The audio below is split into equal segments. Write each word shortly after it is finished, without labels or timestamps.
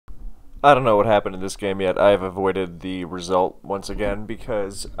I don't know what happened in this game yet. I've avoided the result once again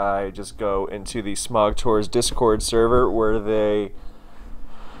because I just go into the Smog Tours Discord server where they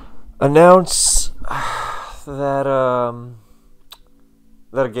announce that a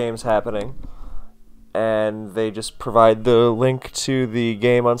game's happening, and they just provide the link to the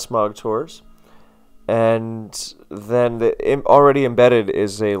game on Smog Tours, and then already embedded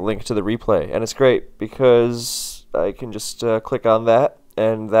is a link to the replay, and it's great because I can just click on that,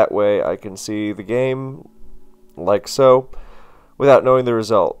 and that way I can see the game like so without knowing the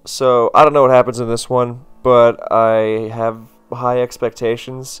result. So I don't know what happens in this one, but I have high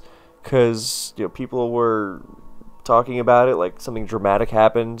expectations because people were talking about it like something dramatic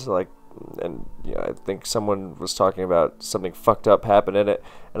happened, like, and I think someone was talking about something fucked up happened in it,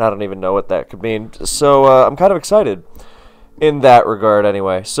 and I don't even know what that could mean. So I'm kind of excited in that regard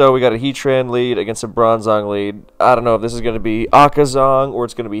anyway. So we got a Heatran lead against a Bronzong lead. I don't know if this is going to be Akazong or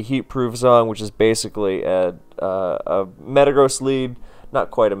it's going to be Heat-Proof Zong, which is basically a Metagross lead.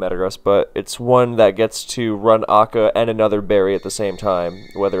 Not quite a Metagross, but it's one that gets to run Aka and another berry at the same time,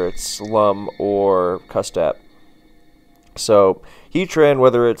 whether it's Lum or Custap. So Heatran,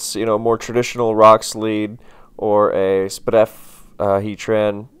 whether it's a more traditional Rocks lead or a Spadef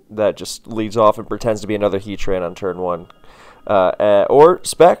Heatran that just leads off and pretends to be another Heatran on turn one, or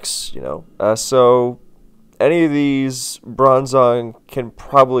Specs, so any of these Bronzong can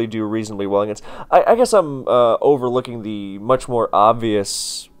probably do reasonably well against. I guess I'm overlooking the much more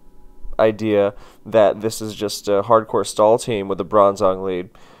obvious idea that this is just a hardcore stall team with a Bronzong lead.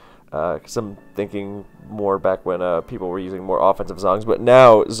 Because I'm thinking more back when people were using more offensive Zongs, but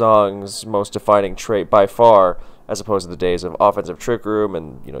now Zong's most defining trait by far, as opposed to the days of offensive Trick Room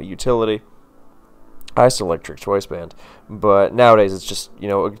and utility. I still like Trick Choice Band, but nowadays it's just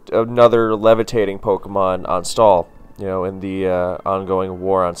another levitating Pokemon on stall, in the ongoing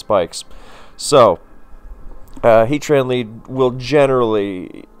war on spikes. So Heatran lead will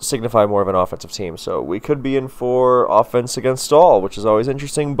generally signify more of an offensive team, so we could be in for offense against stall, which is always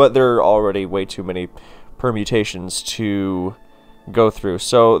interesting, but there are already way too many permutations to go through.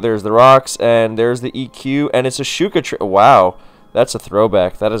 So there's the Rocks, and there's the EQ, and it's a Shuka. Wow, that's a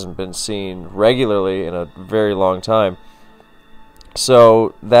throwback. That hasn't been seen regularly in a very long time.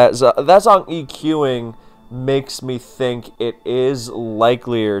 So that's on EQing makes me think it is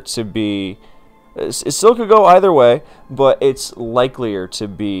likelier to be. It still could go either way, but it's likelier to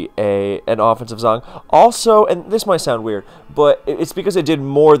be an offensive Zong. Also, and this might sound weird, but it's because it did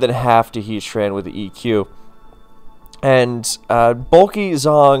more than half to Heatran with the EQ. And bulky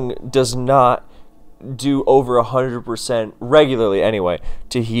Zong does not do over 100% regularly anyway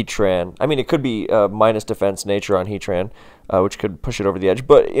to Heatran. I mean, it could be minus defense nature on Heatran, which could push it over the edge.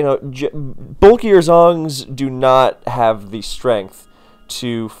 But, bulkier Zongs do not have the strength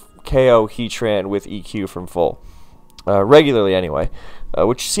to KO Heatran with EQ from full. Regularly anyway.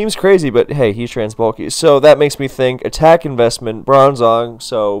 Which seems crazy, but hey, Heatran's bulky. So that makes me think attack investment, Bronzong,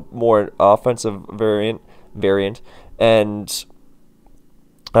 so more offensive variant. And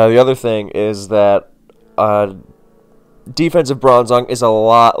the other thing is that defensive Bronzong is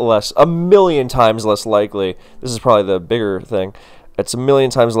a million times less likely. This is probably the bigger thing. It's a million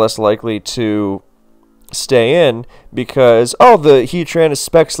times less likely to stay in because, the Heatran is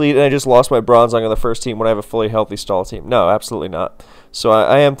Specs lead and I just lost my Bronzong on the first team when I have a fully healthy stall team. No, absolutely not. So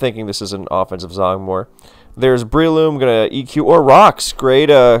I am thinking this is an offensive Zong more. There's Breloom, gonna EQ, or Rocks. Great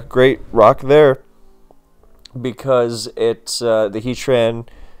Rock there because it's the Heatran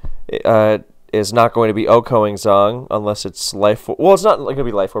is not going to be OHKOing Zong unless it's Life Orb. Well, it's not going to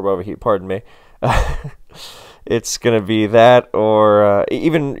be Life Orb Overheat, pardon me. It's going to be that or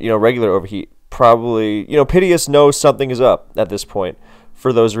even, regular Overheat. Probably, Piteous knows something is up at this point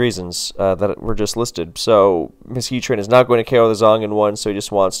for those reasons that were just listed. So Miss Heatran is not going to KO the Zong in one, so he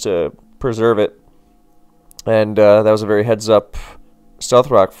just wants to preserve it. And that was a very heads-up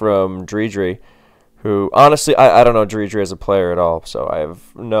Stealth Rock from Dredre, who, honestly, I don't know Dredre as a player at all, so I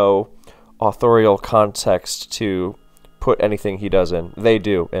have no authorial context to put anything he does in. They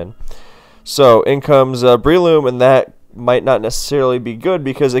do in. So in comes Breloom, and that might not necessarily be good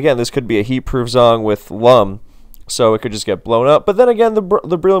because, again, this could be a Heat-Proof Zong with Lum, so it could just get blown up. But then again, the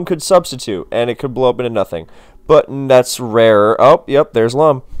Breloom could substitute, and it could blow up into nothing. But that's rarer. Oh, yep, there's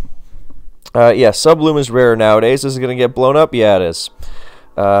Lum. Yeah, Subloom is rarer nowadays. Is it going to get blown up? Yeah, it is.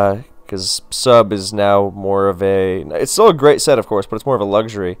 Because Sub is now more of a... It's still a great set, of course, but it's more of a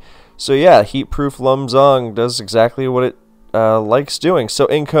luxury. So yeah, Heat-Proof Lum Zong does exactly what it likes doing. So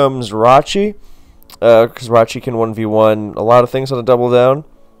in comes Rachi, because Rachi can 1v1 a lot of things on a double down.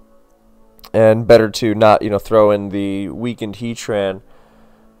 And better to not, throw in the weakened Heatran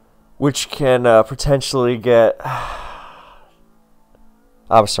which can potentially get...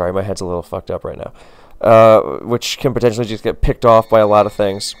 I'm sorry, my head's a little fucked up right now. Which can potentially just get picked off by a lot of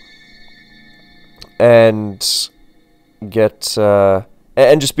things. And get...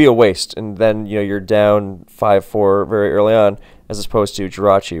 and just be a waste. And then, you're down 5-4 very early on, as opposed to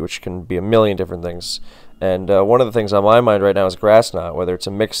Jirachi, which can be a million different things. And one of the things on my mind right now is Grass Knot, whether it's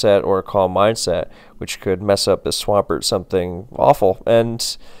a mix set or a calm mindset, which could mess up this Swampert something awful.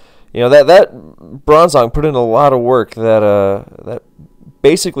 And, that Bronzong put in a lot of work that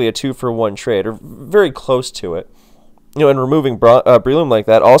basically a 2-for-1 trade, or very close to it. And removing Breloom like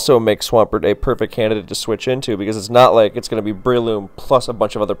that also makes Swampert a perfect candidate to switch into, because it's not like it's going to be Breloom plus a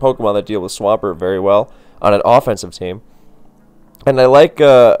bunch of other Pokemon that deal with Swampert very well on an offensive team. And I like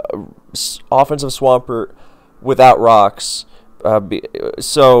offensive Swampert without rocks,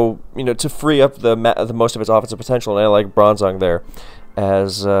 so to free up the most of its offensive potential, and I like Bronzong there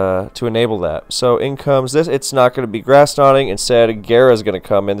as to enable that. So in comes this. It's not going to be Grass Knotting. Instead, Gara's going to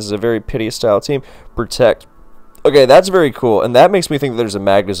come in. This is a very Piteous style team. Protect. Okay, that's very cool, and that makes me think that there's a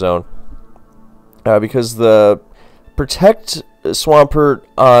Magnezone, because the Protect Swampert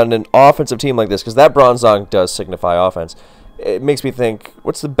on an offensive team like this, because that Bronzong does signify offense. It makes me think,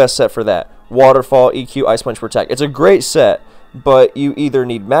 what's the best set for that? Waterfall, EQ, Ice Punch, Protect. It's a great set, but you either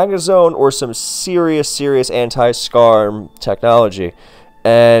need Magnezone or some serious anti-Scarm technology.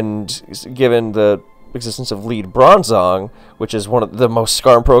 And given the existence of lead Bronzong, which is one of the most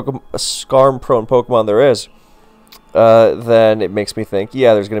Scarm-prone Pokemon there is, then it makes me think,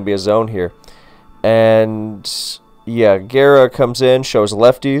 yeah, there's going to be a zone here. And, yeah, Gara comes in, shows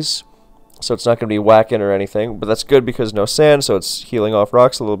lefties, so it's not going to be whacking or anything, but that's good because no sand, so it's healing off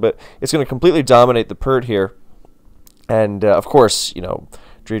rocks a little bit. It's going to completely dominate the Pert here. And, of course,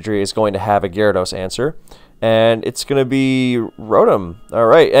 Dredre is going to have a Gyarados answer. And it's going to be Rotom. All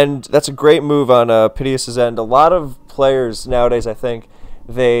right, and that's a great move on Piteous' end. A lot of players nowadays, I think,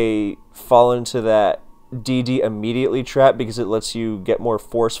 they fall into that DD immediately trap because it lets you get more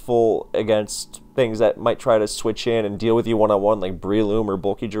forceful against things that might try to switch in and deal with you one-on-one, like Breloom or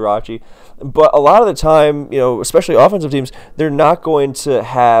bulky Jirachi. But a lot of the time, especially offensive teams, they're not going to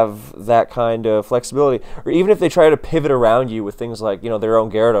have that kind of flexibility. Or even if they try to pivot around you with things like, their own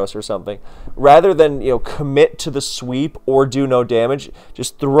Gyarados or something, rather than, commit to the sweep or do no damage,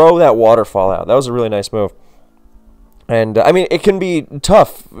 just throw that Waterfall out. That was a really nice move. And, it can be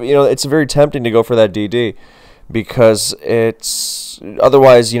tough. It's very tempting to go for that DD because it's...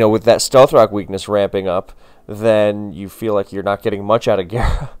 Otherwise, with that Stealth Rock weakness ramping up, then you feel like you're not getting much out of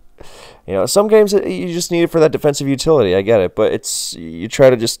Gara. Some games you just need it for that defensive utility. I get it. But you try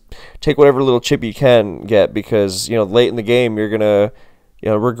to just take whatever little chip you can get because, late in the game you're going to,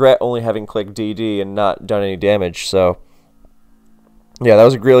 regret only having clicked DD and not done any damage. So... yeah, that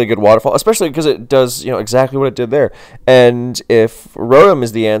was a really good Waterfall, especially because it does, exactly what it did there. And if Rotom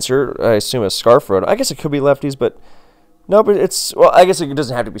is the answer, I assume a Scarf Rotom. I guess it could be lefties, but no, but it's, well, I guess it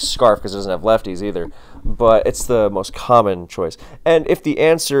doesn't have to be Scarf because it doesn't have lefties either. But it's the most common choice. And if the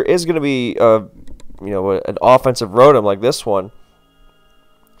answer is going to be, an offensive Rotom like this one,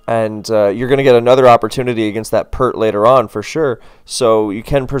 and you're going to get another opportunity against that Pert later on for sure. So you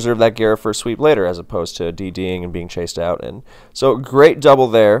can preserve that Gara for a sweep later as opposed to DDing and being chased out. And so great double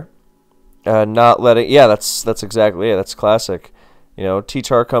there. Not letting... yeah, that's exactly it. That's classic.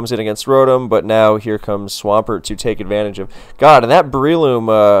 T-Tar comes in against Rotom, but now here comes Swampert to take advantage of... God, and that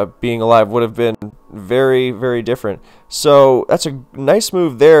Breloom being alive would have been very, very different. So that's a nice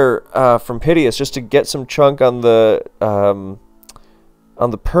move there from Piteous just to get some chunk on the... on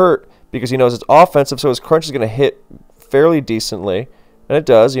the Pert, because he knows it's offensive, so his crunch is going to hit fairly decently, and it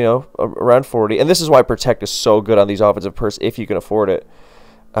does, around 40. And this is why Protect is so good on these offensive Perts if you can afford it,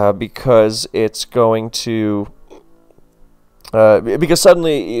 because it's going to, because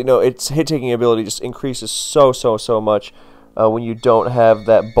suddenly, its hit-taking ability just increases so much when you don't have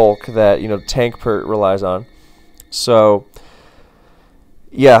that bulk that, Tank Pert relies on. So,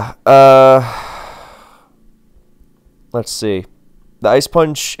 yeah, let's see. The Ice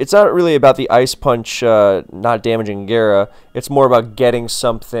Punch, it's not really about the Ice Punch not damaging Gara. It's more about getting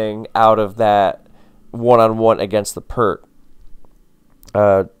something out of that one-on-one against the Pert.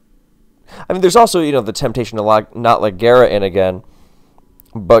 There's also, the temptation to not let Gara in again.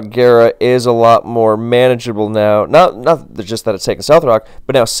 But Gara is a lot more manageable now. Not just that it's taking Stealth Rock,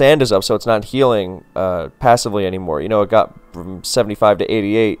 but now Sand is up, so it's not healing passively anymore. It got from 75 to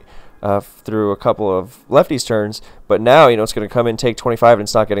 88. Through a couple of lefties turns, but now it's going to come in, take 25, and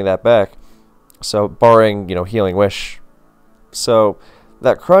it's not getting that back. So barring Healing Wish, so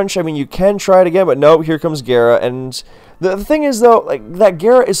that crunch, you can try it again, but no, here comes Gara, and The thing is, though, like, that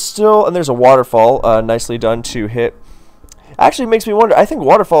Gara is still, and there's a waterfall, nicely done to hit. Actually makes me wonder, I think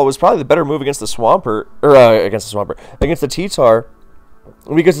waterfall was probably the better move against the Swampert, or against the T-Tar,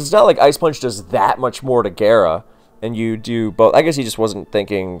 because it's not like Ice Punch does that much more to Gara, and you do both. I guess he just wasn't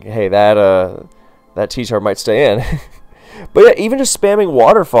thinking, hey, that T-Tar might stay in. But yeah, even just spamming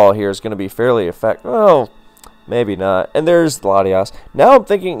waterfall here is going to be fairly effective. Well, maybe not. And there's Latias. Now I'm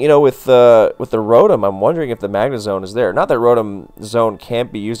thinking, with the Rotom, I'm wondering if the Magna Zone is there. Not that Rotom Zone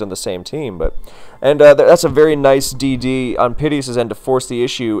can't be used on the same team, but... And that's a very nice DD on Piteous' end to force the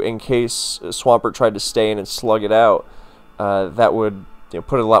issue in case Swampert tried to stay in and slug it out. That would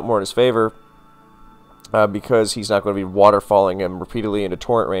put it a lot more in his favor. Because he's not going to be waterfalling him repeatedly into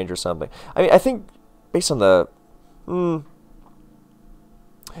torrent range or something. I mean, I think based on the...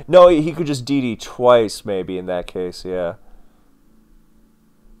 No, he could just DD twice, maybe, in that case, yeah.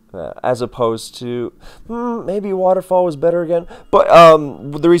 As opposed to... maybe Waterfall was better again. But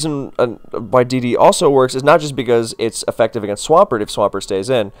the reason why DD also works is not just because it's effective against Swampert if Swampert stays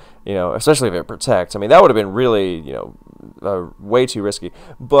in, especially if it protects. I mean, that would have been really, way too risky.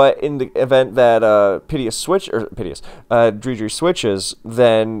 But in the event that Dredri switches,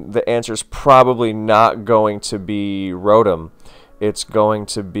 then the answer is probably not going to be Rotom. It's going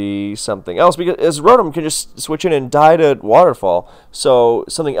to be something else, because Rotom can just switch in and die to Waterfall, so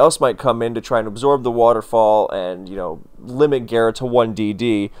something else might come in to try and absorb the Waterfall and, limit Gara to 1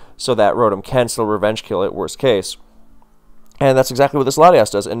 DD so that Rotom can still revenge kill it, worst case. And that's exactly what this Latias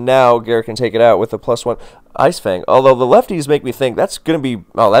does, and now Gara can take it out with a +1 Ice Fang, although the lefties make me think that's going to be...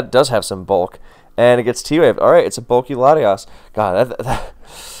 Oh, that does have some bulk, and it gets T-Waved. Alright, it's a bulky Latias. God,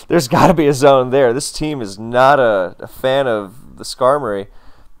 there's got to be a zone there. This team is not a fan of the Skarmory,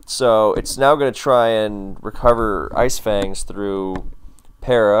 so it's now going to try and recover Ice Fangs through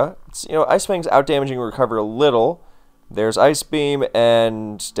Para. Ice Fangs outdamaging recover a little. There's Ice Beam,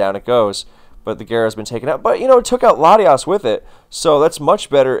 and down it goes. But the Gara has been taken out. But, it took out Latias with it, so that's much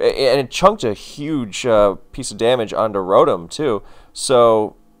better. And it chunked a huge piece of damage onto Rotom, too.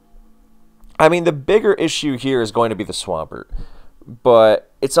 So, I mean, the bigger issue here is going to be the Swampert.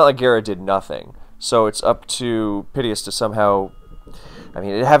 But it's not like Gara did nothing. So it's up to Piteous to somehow... I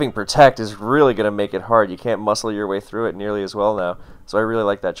mean, having Protect is really going to make it hard. You can't muscle your way through it nearly as well now. So I really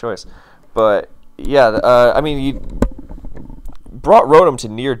like that choice. But, yeah, I mean, he brought Rotom to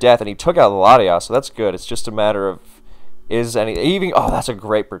near death, and he took out the Latias, so that's good. It's just a matter of... Oh, that's a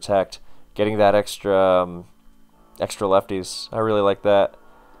great Protect. Getting that extra lefties. I really like that.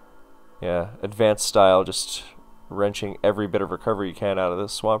 Yeah, advanced style, just wrenching every bit of recovery you can out of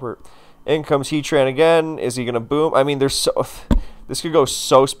this Swampert. In comes Heatran again. Is he going to boom? I mean, this could go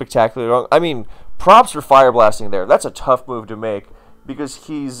so spectacularly wrong. I mean, props for Fire Blasting there. That's a tough move to make because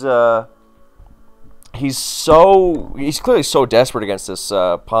he's clearly so desperate against this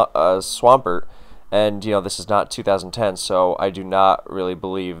Swampert, and this is not 2010, so I do not really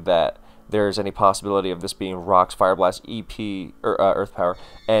believe that there's any possibility of this being Rocks, Fire Blast, EP or Earth Power,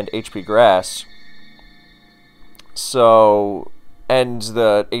 and HP Grass. So. And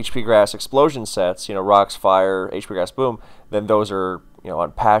the HP Grass explosion sets, Rocks, Fire, HP Grass, Boom, then those are,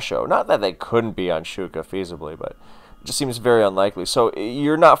 on Pasho. Not that they couldn't be on Shuka feasibly, but it just seems very unlikely. So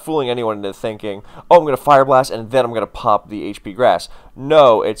you're not fooling anyone into thinking, oh, I'm going to Fire Blast and then I'm going to pop the HP Grass.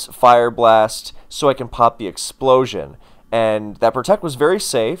 No, it's Fire Blast so I can pop the explosion. And that Protect was very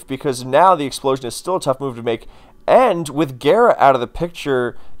safe because now the explosion is still a tough move to make. And with Gara out of the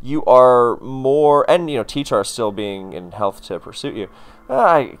picture, you are more... And, T-Tar still being in health to pursue you.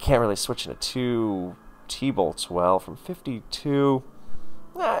 I can't really switch into 2 T-Bolts well from 52.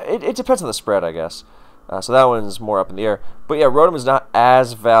 It depends on the spread, I guess. So that one's more up in the air. But yeah, Rotom is not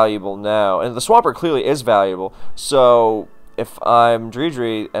as valuable now. And the Swampert clearly is valuable. So if I'm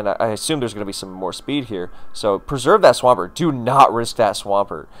Dredri, and I assume there's going to be some more speed here, so preserve that Swampert. Do not risk that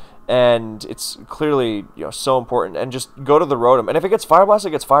Swampert. And it's clearly so important. And just go to the Rotom. And if it gets Fire Blasted,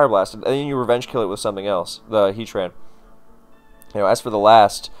 it gets Fire Blasted. And then you revenge kill it with something else, the Heatran. As for the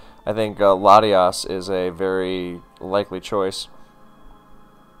last, I think Latias is a very likely choice.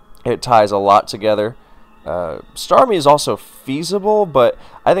 It ties a lot together. Starmie is also feasible, but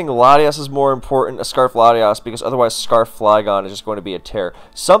I think Latias is more important, a Scarf Latias, because otherwise Scarf Flygon is just going to be a tear.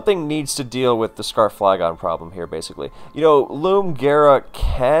 Something needs to deal with the Scarf Flygon problem here, basically. Loom Gara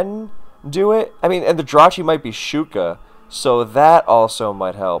can do it. I mean, and the Drachi might be Shuka, so that also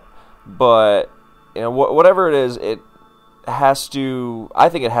might help. But, whatever it is, it has to... I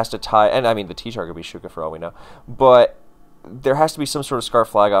think it has to tie... And, I mean, the T-Tar could be Shuka for all we know. But there has to be some sort of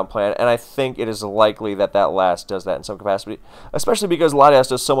Scarf Flygon plan, and I think it is likely that that last does that in some capacity, especially because Latias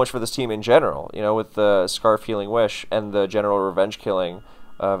does so much for this team in general, you know, with the Scarf Healing Wish and the general revenge killing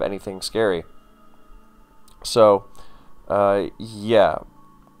of anything scary. So, yeah.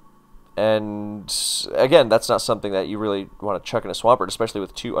 And, again, that's not something that you really want to chuck in a Swampert, especially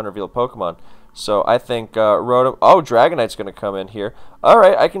with 2 unrevealed Pokemon. So I think Rotom... Oh, Dragonite's going to come in here.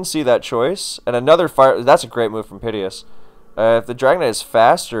 Alright, I can see that choice. And another Fire... That's a great move from Piteous. If the Dragonite is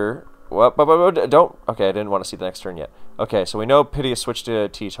faster... Well, don't... Okay, I didn't want to see the next turn yet. Okay, so we know Piteous switched to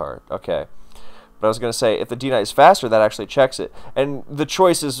T-Tar. Okay. But I was going to say, if the D-Knight is faster, that actually checks it. And the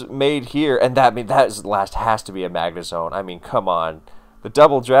choice is made here, and that last has to be a Magnezone. I mean, come on. The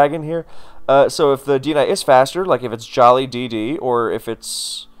double dragon here. So if the D-Knight is faster, like if it's Jolly DD, or if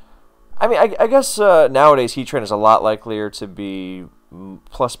it's... I mean, I guess nowadays Heatran is a lot likelier to be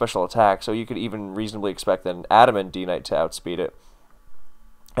plus special attack, so you could even reasonably expect an Adamant D-Knight to outspeed it.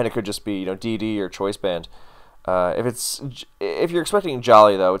 And it could just be, you know, DD or Choice Band. If you're expecting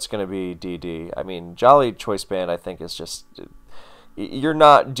Jolly, though, it's going to be DD. I mean, Jolly Choice Band, I think, is just... You're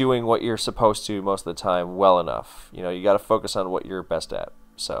not doing what you're supposed to most of the time well enough. You know, you got to focus on what you're best at.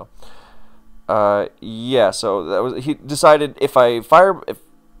 So, yeah. So that was he decided if I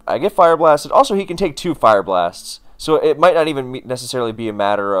get Fire Blasted. Also, he can take 2 Fire Blasts, so it might not even necessarily be a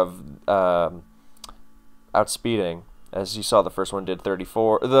matter of outspeeding. As you saw, the first one did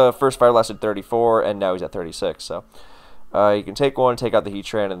 34. The first Fire Blast did 34, and now he's at 36. So you can take one, take out the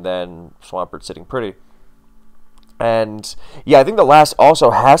Heatran, and then Swampert's sitting pretty. And, yeah, I think the last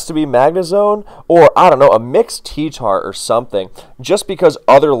also has to be Magnezone, or, I don't know, a mixed T-Tar or something, just because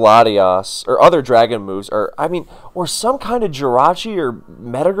other Latias, or other Dragon moves are, I mean, or some kind of Jirachi or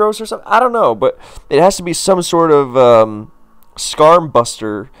Metagross or something, I don't know, but it has to be some sort of Scarm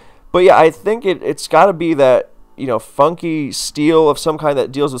Buster. But, yeah, I think it's got to be that, you know, funky Steel of some kind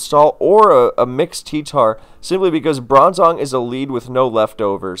that deals with Stall, or a mixed T-Tar, simply because Bronzong is a lead with no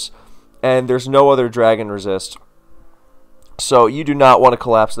leftovers, and there's no other Dragon Resist. So you do not want to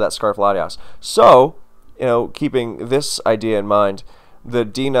collapse that Scarf Latias. So, you know, keeping this idea in mind, the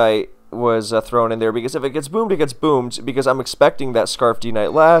D-Knight was thrown in there because if it gets boomed, it gets boomed, because I'm expecting that Scarf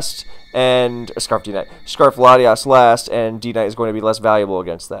D-Knight last, and Scarf Latias last, and D-Knight is going to be less valuable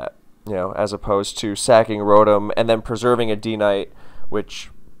against that, you know, as opposed to sacking Rotom and then preserving a D-Knight,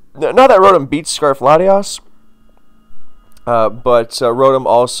 which, not that Rotom beats Scarf Latias, but Rotom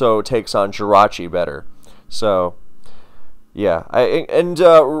also takes on Jirachi better. So... yeah,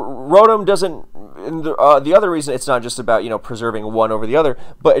 Rotom doesn't. And the other reason it's not just about, you know, preserving one over the other,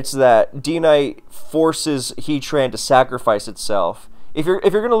 but it's that D-Knight forces Heatran to sacrifice itself. If you're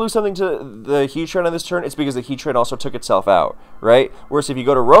gonna lose something to the Heatran on this turn, it's because the Heatran also took itself out, right? Whereas if you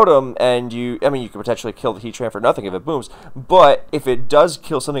go to Rotom and you could potentially kill the Heatran for nothing if it booms, but if it does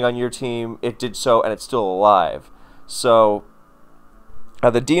kill something on your team, it did so and it's still alive. So.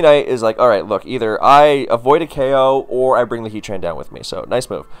 The D-Knight is like, alright, look, either I avoid a KO or I bring the Heatran down with me. So, nice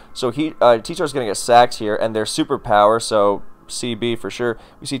move. So, T-Tar's going to get sacked here, and they're superpower, so CB for sure.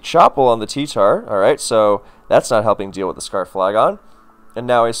 We see Chople on the T-Tar, alright, so that's not helping deal with the Scarf Flygon. And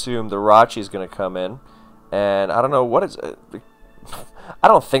now I assume the Rachi's going to come in, and I don't know what is... I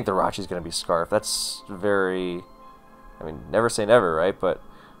don't think the Rachi's going to be Scarf. That's very... I mean, never say never, right? But...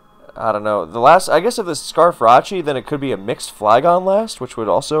 I don't know. I guess if the Scarf Rachi, then it could be a mixed Flygon last, which would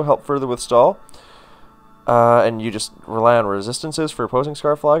also help further with stall. And you just rely on resistances for opposing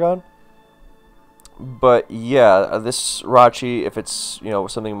Scarf Flygon. But yeah, this Rachi, if it's, you know,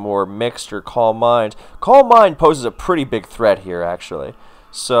 something more mixed or Calm Mind poses a pretty big threat here, actually.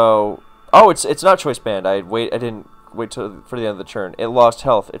 So, oh, it's not Choice Band. I didn't wait for the end of the turn. It lost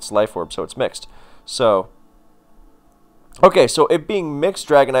health. It's Life Orb, so it's mixed. So. Okay, so it being mixed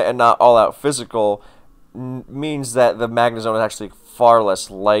Dragonite and not all-out physical means that the Magnezone is actually far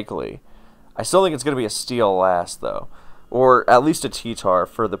less likely. I still think it's going to be a Steel last, though. Or at least a T-Tar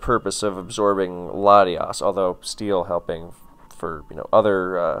for the purpose of absorbing Latias, although Steel helping for, you know,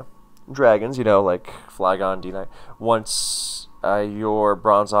 other dragons, you know, like Flygon, D-Knight, once your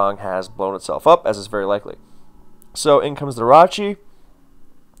Bronzong has blown itself up, as is very likely. So in comes the Rachi.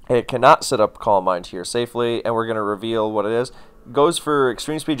 It cannot set up Calm Mind here safely, and we're going to reveal what it is. Goes for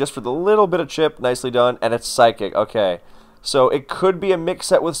Extreme Speed just for the little bit of chip, nicely done, and it's Psychic. Okay, so it could be a mix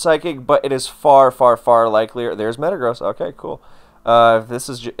set with Psychic, but it is far, far, far likelier. There's Metagross. Okay, cool. If this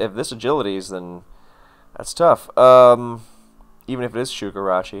Agilities, then that's tough. Even if it is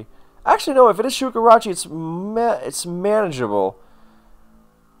Shukarachi. Actually, no, if it is Shukarachi, it's manageable.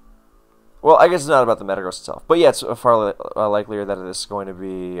 Well, I guess it's not about the Metagross itself. But yeah, it's far likelier that it is going to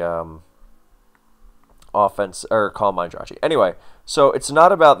be offense or Calm Mind Jirachi. Anyway, so it's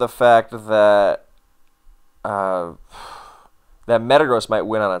not about the fact that that Metagross might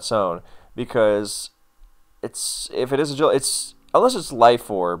win on its own, because if it is agility, unless it's Life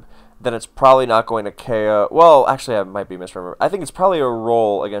Orb, then it's probably not going to KO. Well, actually, I might be misremembering. I think it's probably a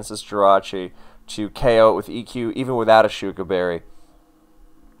roll against this Jirachi to KO it with EQ, even without a Shuka Berry.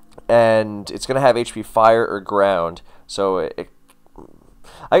 And it's going to have HP Fire or Ground, so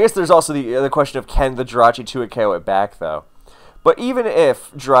I guess there's also the question of, can the Jirachi 2 KO it back, though? But even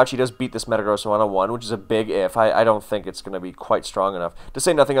if Jirachi does beat this Metagross one-on-one, which is a big if, I don't think it's going to be quite strong enough. To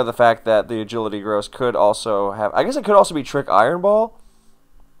say nothing of the fact that the Agility Gross could also have... I guess it could also be Trick Iron Ball.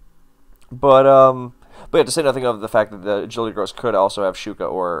 But yeah, to say nothing of the fact that the Agility Gross could also have Shuka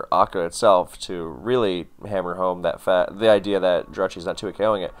or Akka itself to really hammer home the idea that Jirachi's not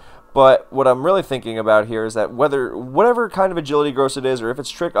 2KOing it. But what I'm really thinking about here is that whatever kind of Agility Gross it is, or if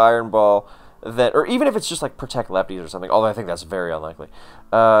it's Trick Iron Ball... or even if it's just like Protect Lefties or something, although I think that's very unlikely.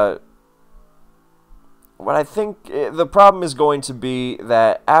 What I think the problem is going to be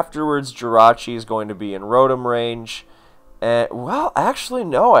that afterwards Jirachi is going to be in Rotom range, and well, actually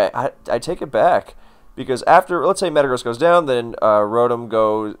no, I take it back, because after, let's say Metagross goes down, then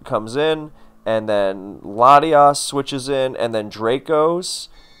Rotom comes in, and then Latias switches in, and then Draco's.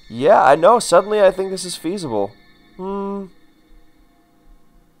 Yeah, I know. Suddenly, I think this is feasible.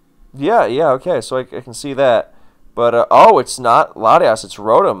 Yeah, okay, so I can see that. But, oh, it's not Latias, it's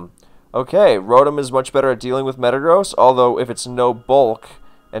Rotom. Okay, Rotom is much better at dealing with Metagross, although if it's no bulk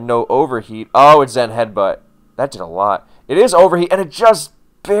and no overheat... Oh, it's Zen Headbutt. That did a lot. It is overheat, and it just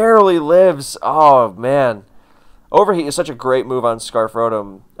barely lives. Oh, man. Overheat is such a great move on Scarf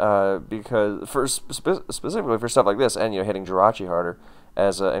Rotom, because specifically for stuff like this, and, hitting Jirachi harder,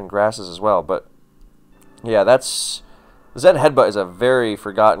 and grasses as well. But, yeah, that's... Zen Headbutt is a very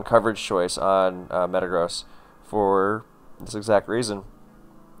forgotten coverage choice on Metagross for this exact reason.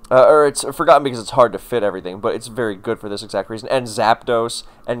 Or it's forgotten because it's hard to fit everything, but it's very good for this exact reason. And Zapdos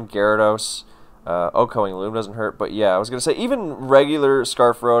and Gyarados. Okoing Loom doesn't hurt, but yeah, I was going to say, even regular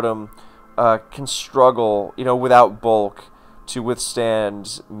Scarf Rotom can struggle, without bulk to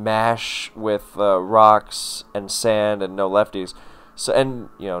withstand mash with rocks and sand and no lefties. So, and,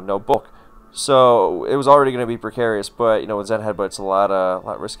 no bulk. So it was already going to be precarious, but with Zen Headbutt, it's a lot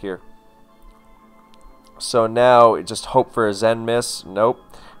riskier. So now just hope for a Zen miss. Nope.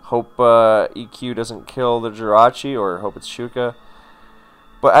 Hope EQ doesn't kill the Jirachi, or hope it's Shuka.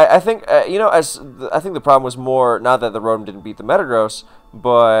 But I think I think the problem was more not that the Rotom didn't beat the Metagross,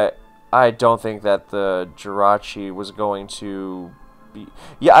 but I don't think that the Jirachi was going to be.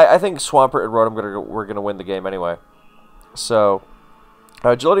 Yeah, I think Swampert and Rotom were gonna win the game anyway. So.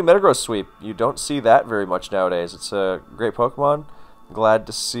 Agility Metagross sweep. You don't see that very much nowadays. It's a great Pokemon. Glad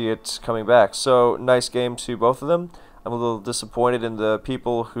to see it coming back. So, nice game to both of them. I'm a little disappointed in the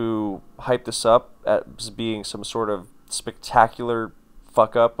people who hyped this up as being some sort of spectacular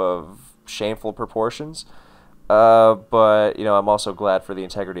fuck-up of shameful proportions. But, I'm also glad for the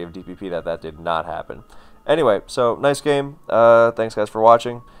integrity of DPP that did not happen. Anyway, so, nice game. Thanks, guys, for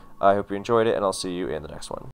watching. I hope you enjoyed it, and I'll see you in the next one.